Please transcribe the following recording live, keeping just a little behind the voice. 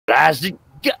as it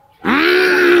go.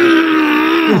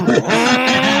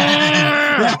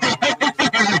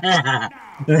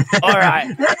 All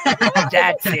right,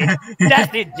 that's it.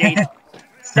 That's it, Jade.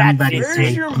 Somebody That's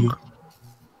take it. it.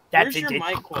 That's Where's your it.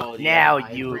 mic quality? Now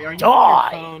Ivory? you Are you on your die.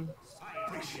 phone?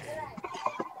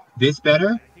 This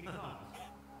better?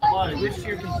 Switch to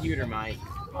your computer mic.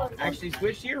 Actually,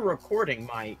 switch to your recording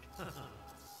mic.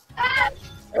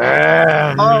 Oh,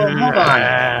 hold on.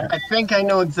 I think I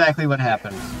know exactly what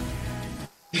happened.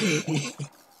 Li,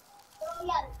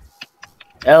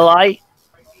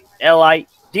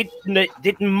 did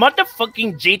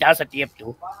motherfucking Jade has a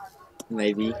TF2?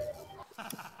 Maybe.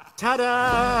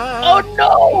 Ta-da! Oh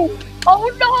no! Oh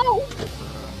no!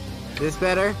 This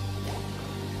better?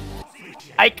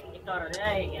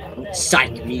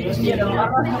 Psych me.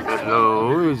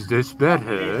 Hello, is this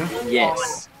better?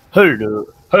 Yes.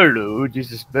 Hello,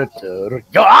 this is better.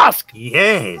 You ask!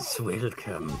 Yes,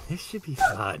 welcome. This should be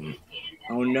fun.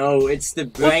 Oh no, it's the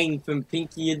brain from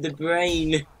Pinky and the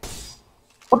Brain.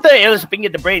 What the hell is Pinky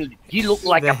the Brain? He look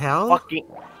like The a hell? fucking...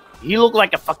 He look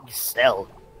like a fucking cell.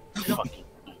 You fucking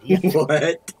idiot.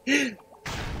 What?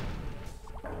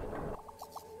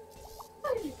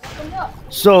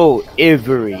 So,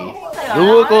 Ivory, you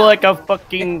look like a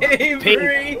fucking pink.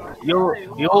 Avery!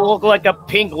 You look like a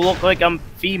pink, look like a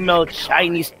female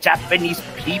Chinese, Japanese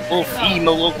people,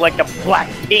 female look like a black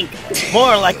pink,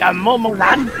 more like a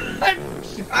Momoland.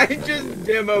 I just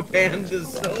demo panned the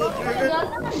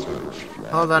soldier.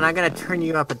 Hold on, I'm gonna turn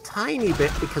you up a tiny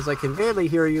bit because I can barely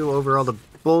hear you over all the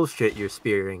bullshit you're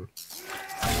spewing.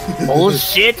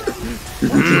 Bullshit.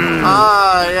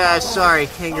 Ah, yeah, sorry,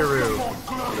 kangaroo.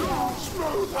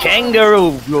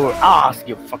 Kangaroo, your ass,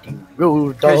 you fucking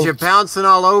rude Because dog. you're bouncing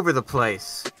all over the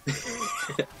place.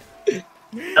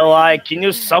 Li, can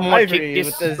you someone Ivory kick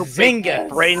this with the stupid, zingas.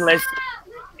 brainless?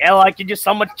 Li, can you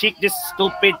someone kick this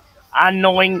stupid,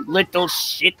 annoying little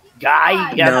shit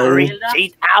guy? No.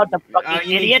 Jade out, the fucking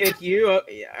You mean idiot. kick you?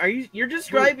 You're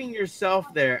describing yourself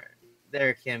there,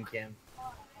 Kim.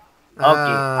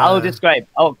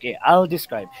 Okay, I'll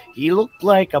describe. He looked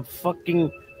like a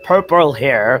fucking purple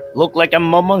hair, looked like a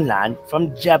Momoland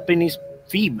from Japanese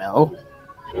female.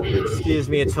 Excuse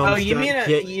me, it's Oh, almost you done.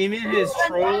 mean you mean his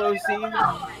Trollo scene?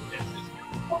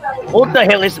 What the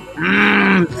hell is?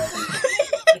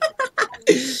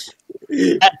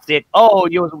 That's it. Oh,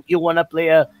 you wanna play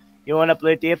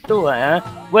TF2,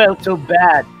 huh? Well, too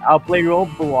bad. I'll play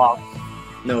Roblox.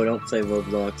 No, don't play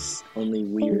Roblox. Only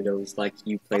weirdos like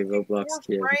you play Roblox, 4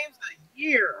 kid. frames a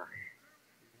year.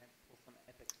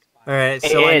 Alright,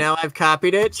 so Ed. now I've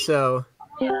copied it, so...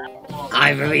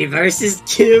 Ivory versus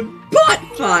Kim butt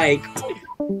fight!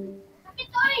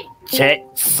 Psych.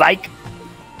 Psych.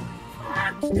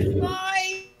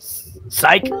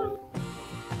 Psych.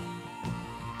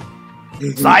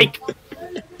 Psych.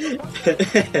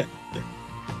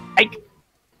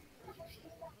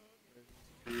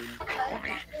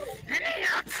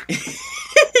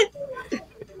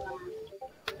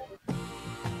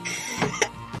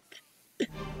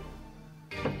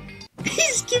 He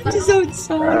skipped his own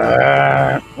song.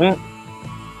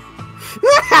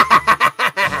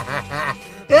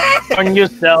 On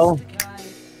yourself.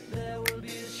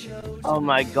 Oh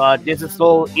my god, this is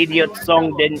so idiot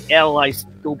song than Li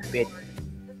stupid.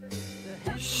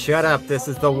 Shut up, this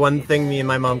is the one thing me and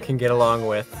my mom can get along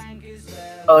with.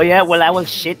 Oh yeah, well I will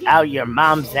shit out your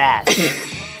mom's ass.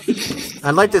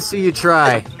 I'd like to see you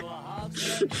try.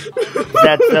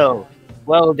 That's so.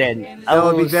 Well then, I That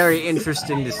would will be very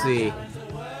interesting to see.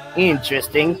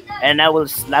 interesting, and I will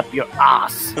slap your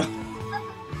ass.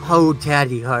 Oh,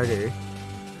 daddy harder.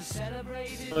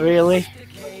 Really?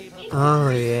 Oh,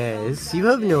 yes. You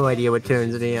have no idea what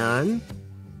turns me on.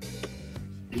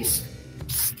 Please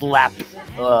slap.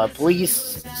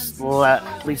 Please slap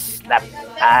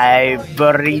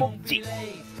Ivory Jyde.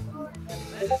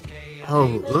 Oh,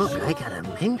 look, I got a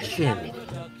mention.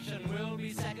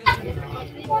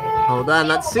 Hold on,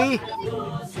 let's see.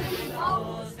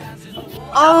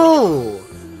 Oh!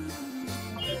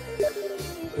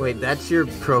 Wait, that's your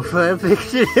profile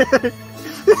picture?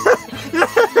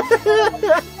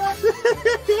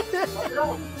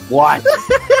 What?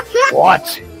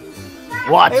 What?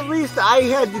 What? At least I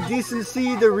had the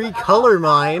decency to recolor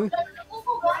mine.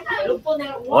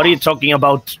 What are you talking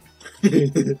about?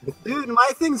 Dude,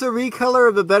 my thing's a recolor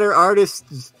of a better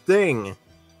artist's thing.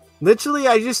 Literally,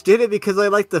 I just did it because I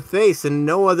like the face and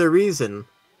no other reason.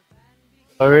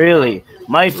 Oh, really?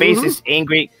 My face is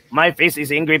angry. My face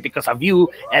is angry because of you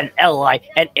and Li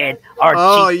and Ed are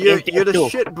Oh, cheating you're the too.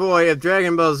 shit boy of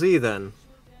Dragon Ball Z then.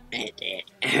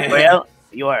 Well,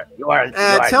 You are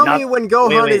Tell not. me when Wait,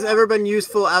 Gohan wait. has ever been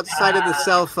useful outside of the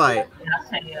cell fight.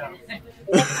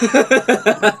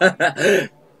 You're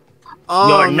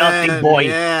Oh naughty man, boy.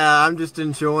 yeah, I'm just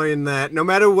enjoying that. No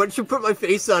matter what you put my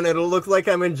face on, it'll look like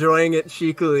I'm enjoying it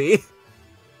cheekily.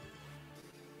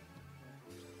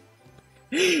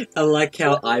 I like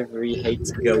how Ivory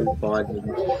hates Gohan.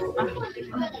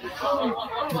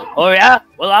 Oh yeah?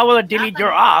 Well, I will delete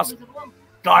your ass,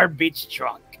 garbage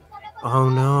truck. Oh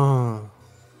no.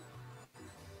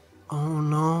 Oh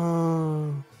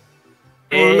no.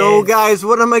 Oh no, guys,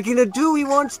 what am I gonna do? He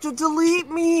wants to delete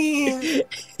me!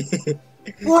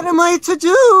 What am I to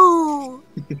do?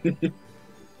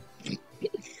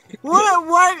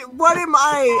 What am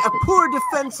I, a poor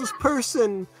defenseless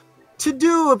person, to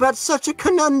do about such a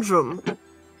conundrum?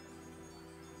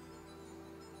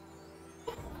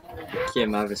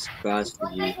 Kim, I have a surprise for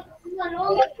you.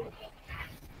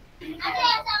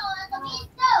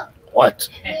 What?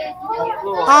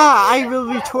 Ah, I will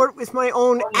retort with my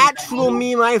own actual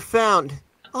meme I found.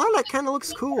 Oh, that kind of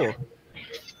looks cool.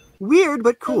 Weird,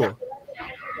 but cool.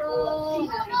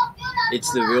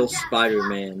 It's the real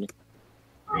Spider-Man.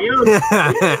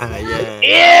 Yeah.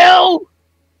 Ew!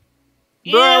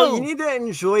 Bro, Ew! you need to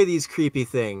enjoy these creepy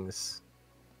things.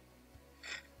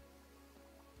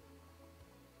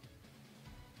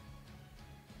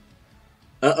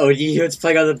 Uh-oh, do you hear what's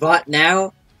playing on the bot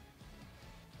now?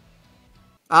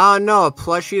 Ah, no, a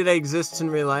plushie that exists in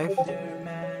real life.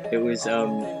 It was,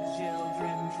 something.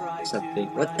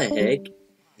 What the heck?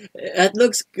 That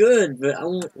looks good, but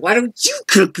why don't you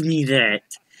cook me that?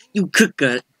 You cook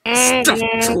a stuffed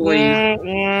toy.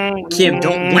 Kim,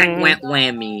 don't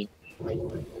whammy.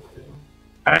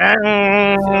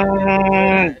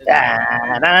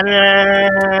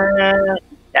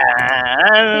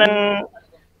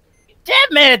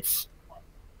 Damn it!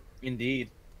 Indeed.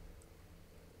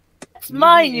 It's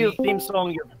my new theme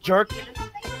song, you jerk.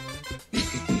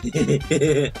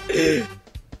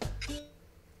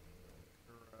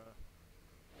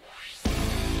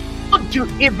 Don't you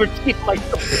ever kick my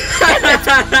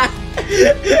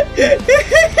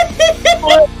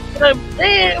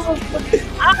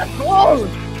asshole!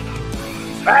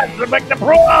 Faster, make the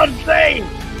pronoun thing!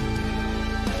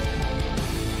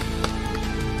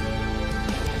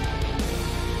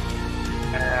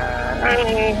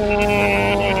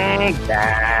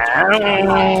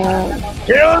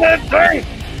 Kill that thing!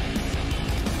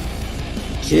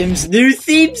 Kim's new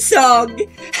theme song!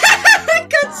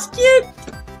 Got skipped!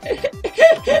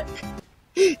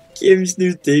 Kim's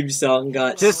new theme song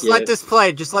got Just skipped. let this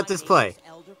play, just let this play.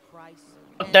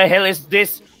 What the hell is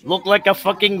this? Look like a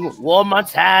fucking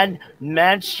woman's hand.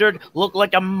 Man's shirt. Look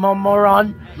like a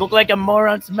moron. Look like a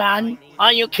moron's man.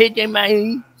 Are you kidding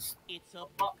me?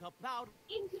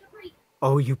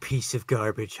 Oh, you piece of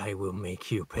garbage, I will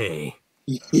make you pay.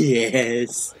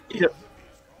 Yes.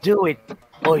 Do it,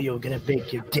 or you're gonna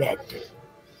make you dead.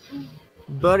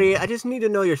 Buddy, I just need to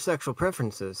know your sexual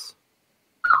preferences.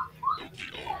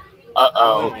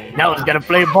 Uh-oh. Now he's gonna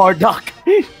play Bardock.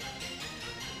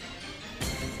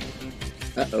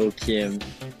 Uh-oh, Kim.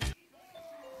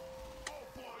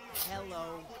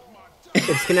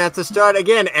 It's gonna have to start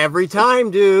again every time,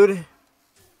 dude.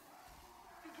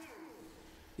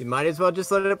 You might as well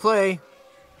just let it play.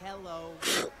 Hello,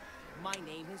 my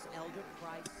name is Elder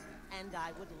Price, and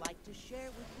I would like to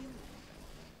share with you.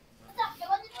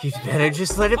 You better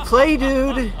just let it play,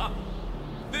 dude.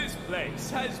 This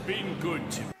place has been good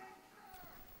to me.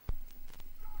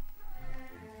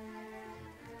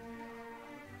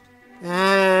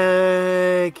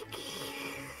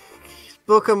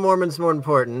 Book of Mormon's more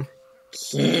important.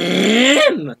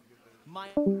 Kim!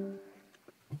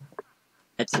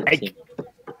 That's it, Kim.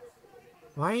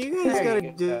 Why are you guys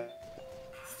gotta do...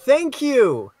 Thank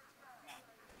you!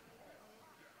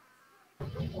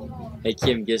 Hey,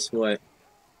 Kim, guess what?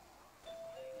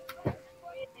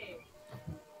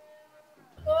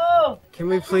 Can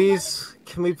we please,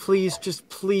 just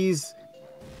please...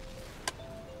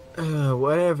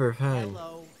 whatever, fine.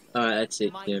 That's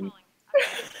it, Kim.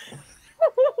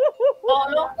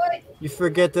 You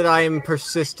forget that I am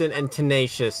persistent and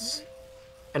tenacious.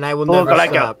 And I will never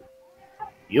stop.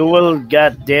 You will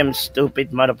goddamn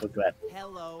stupid motherfucker.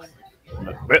 Hello.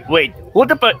 Wait, who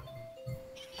the fuck?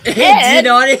 Did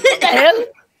on it? What the hell?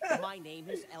 My name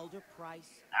is Elder Price.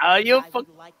 Are you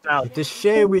fucking out? To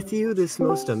share with you this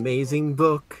most amazing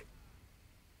book.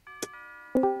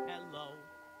 Hello.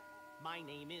 My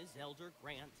name is Elder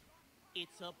Grant.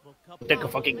 It's a book about Take a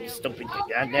fucking stupid thing,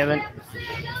 goddammit.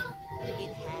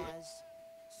 It has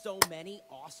So many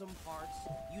awesome parts.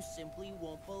 You simply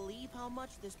won't believe how much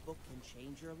this book can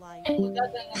change your life. I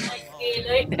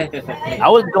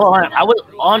was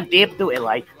on tape to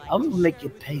Eli. I will make you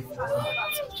pay for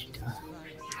what you done.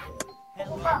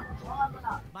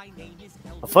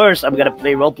 But first, I'm gonna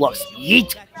play Roblox.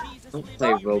 Yeet! Don't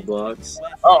play Roblox.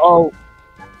 Uh-oh.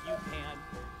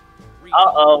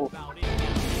 Uh-oh.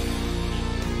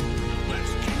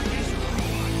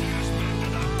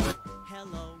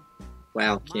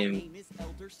 Wow, My Kim. name is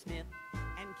Elder Smith,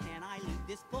 and can I leave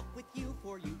this book with you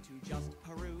for you to just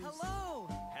peruse? Hello!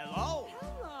 Hello!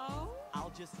 Hello!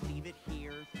 I'll just leave it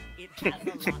here. It has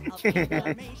a lot of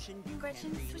information you can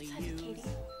really use.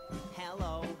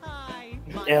 Hello. Hi.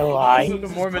 Eli. Listen to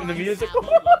Mormon the musical.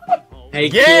 Hey,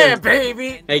 Yeah, Kim.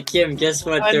 baby. Hey, Kim, guess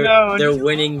what? I know. They're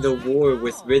winning the war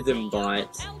with Rhythm Bot.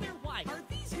 Elder White, are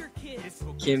these your kids?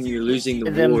 Kim, you're losing the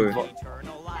Rhythm war. Bot.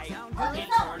 Eternal life.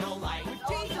 Eternal life.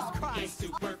 Jesus Christ,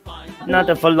 super fun.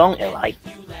 Not for long, Eli.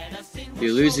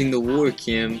 You're losing the war,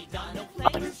 Kim.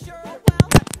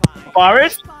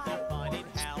 Forrest?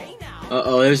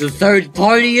 Uh-oh, there's a third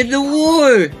party in the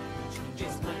war!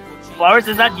 Forrest,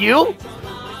 is that you?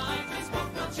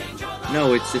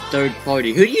 No, it's the third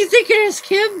party. Who do you think it is,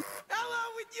 Kim?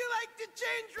 Hello, would you like to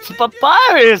change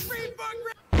Papyrus!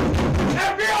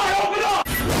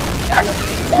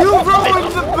 You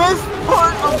ruined the best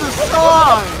part of the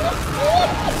song!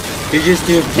 You're just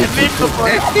doing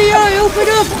FBI, open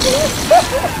up!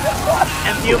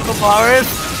 F you, Papyrus!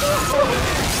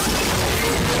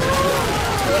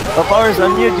 Papyrus,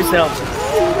 unmute yourself.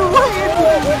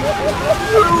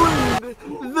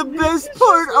 Ruined the best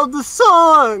part of the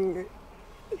song!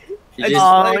 You just,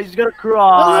 Oh, he's gonna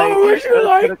cry. Hello, would you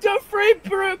like to free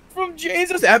book from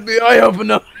Jesus? FBI,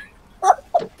 open up.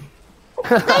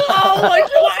 Hello, would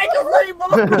you like a free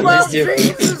book you from just do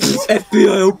Jesus?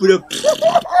 FBI, open up!